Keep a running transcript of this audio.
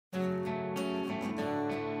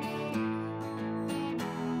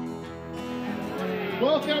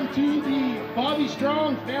welcome to the Bobby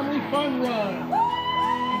Strong Family Fun Run.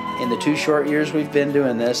 In the 2 short years we've been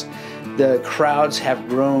doing this, the crowds have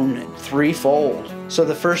grown threefold. So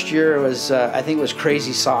the first year was, I think it was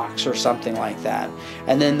Crazy Socks or something like that.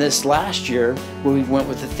 And then this last year, we went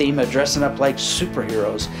with the theme of dressing up like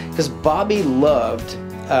superheroes, because Bobby loved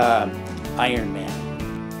Iron Man.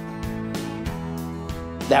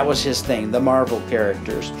 That was his thing, the Marvel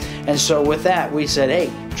characters. And so with that, we said, hey,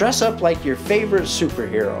 dress up like your favorite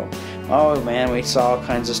superhero. Oh man, we saw all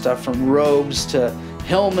kinds of stuff from robes to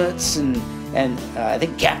helmets, and I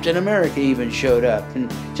think Captain America even showed up, and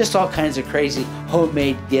just all kinds of crazy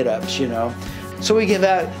homemade get-ups, you know. So we give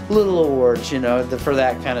out little awards, you know, for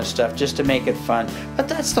that kind of stuff, just to make it fun. But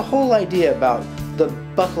that's the whole idea about the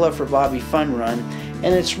Buckle Up for Bobby Fun Run,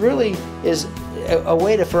 and it's really is a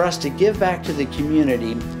way for us to give back to the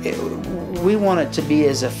community. We want it to be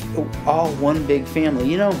as if all one big family.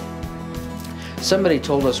 You know, somebody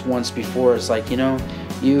told us once before, it's like, you know,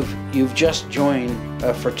 you've just joined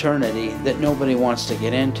a fraternity that nobody wants to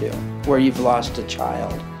get into, where you've lost a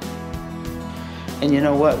child. And you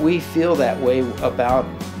know what? We feel that way about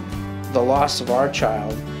the loss of our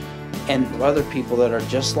child and other people that are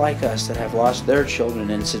just like us that have lost their children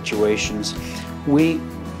in situations.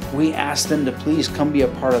 We ask them to please come be a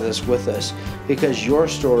part of this with us, because your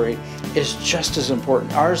story is just as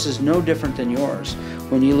important. Ours is no different than yours.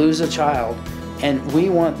 When you lose a child, and we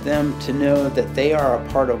want them to know that they are a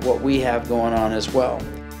part of what we have going on as well.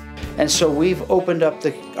 And so we've opened up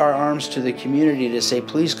our arms to the community to say,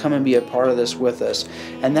 please come and be a part of this with us.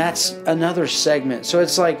 And that's another segment. So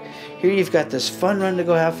it's like, here you've got this fun run to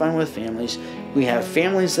go have fun with families. We have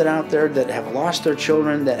families that out there that have lost their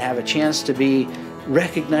children, that have a chance to be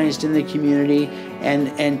recognized in the community,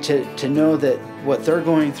 and to know that what they're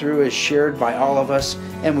going through is shared by all of us,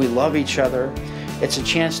 and we love each other. It's a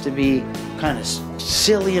chance to be kind of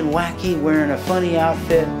silly and wacky, wearing a funny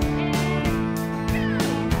outfit.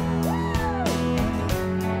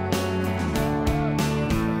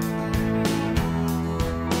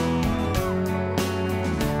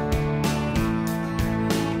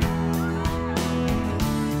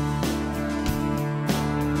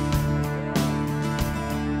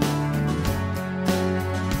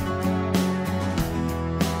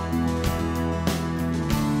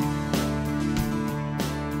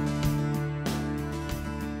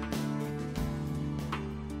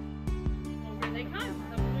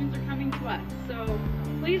 So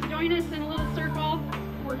please join us in a little circle.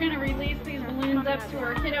 We're going to release these balloons up to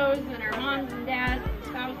our kiddos and our moms and dads,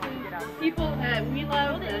 spouses, people that we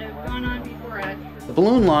love that have gone on before us. The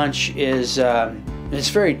balloon launch is it's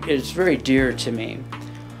very dear to me.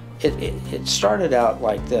 It started out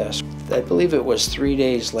like this. I believe it was 3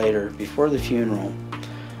 days later, before the funeral.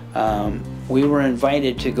 We were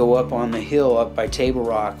invited to go up on the hill up by Table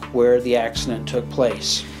Rock where the accident took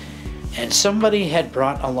place. And somebody had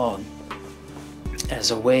brought along,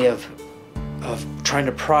 as a way of trying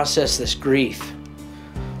to process this grief,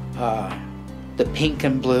 the pink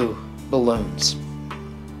and blue balloons.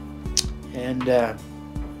 And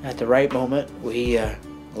at the right moment, we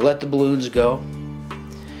let the balloons go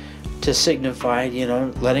to signify, you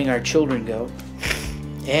know, letting our children go.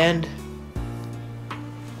 And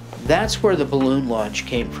that's where the balloon launch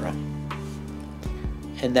came from.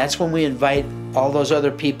 And that's when we invite all those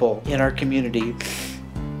other people in our community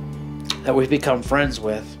that we've become friends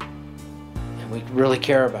with and we really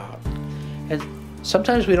care about. And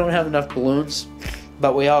sometimes we don't have enough balloons,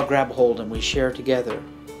 but we all grab hold and we share together.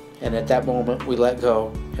 And at that moment we let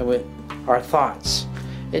go, and our thoughts,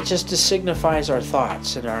 it just signifies our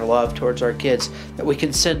thoughts and our love towards our kids that we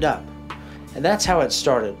can send up. And that's how it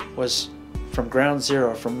started, was from ground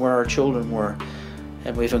zero, from where our children were.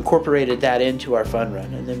 And we've incorporated that into our fun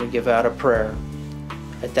run, and then we give out a prayer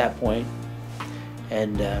at that point.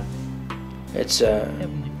 And it's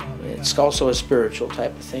also a spiritual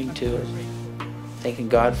type of thing too, thanking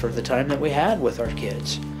God for the time that we had with our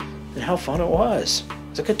kids and how fun it was.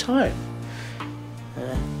 It's a good time.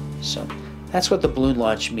 So that's what the balloon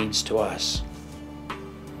launch means to us.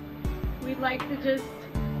 We'd like to just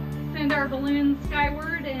send our balloons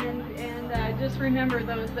skyward and just remember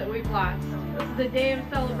those that we've lost. This is a day of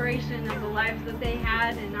celebration of the lives that they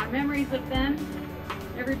had and our memories of them.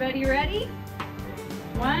 Everybody ready?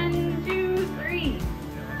 1, 2, 3.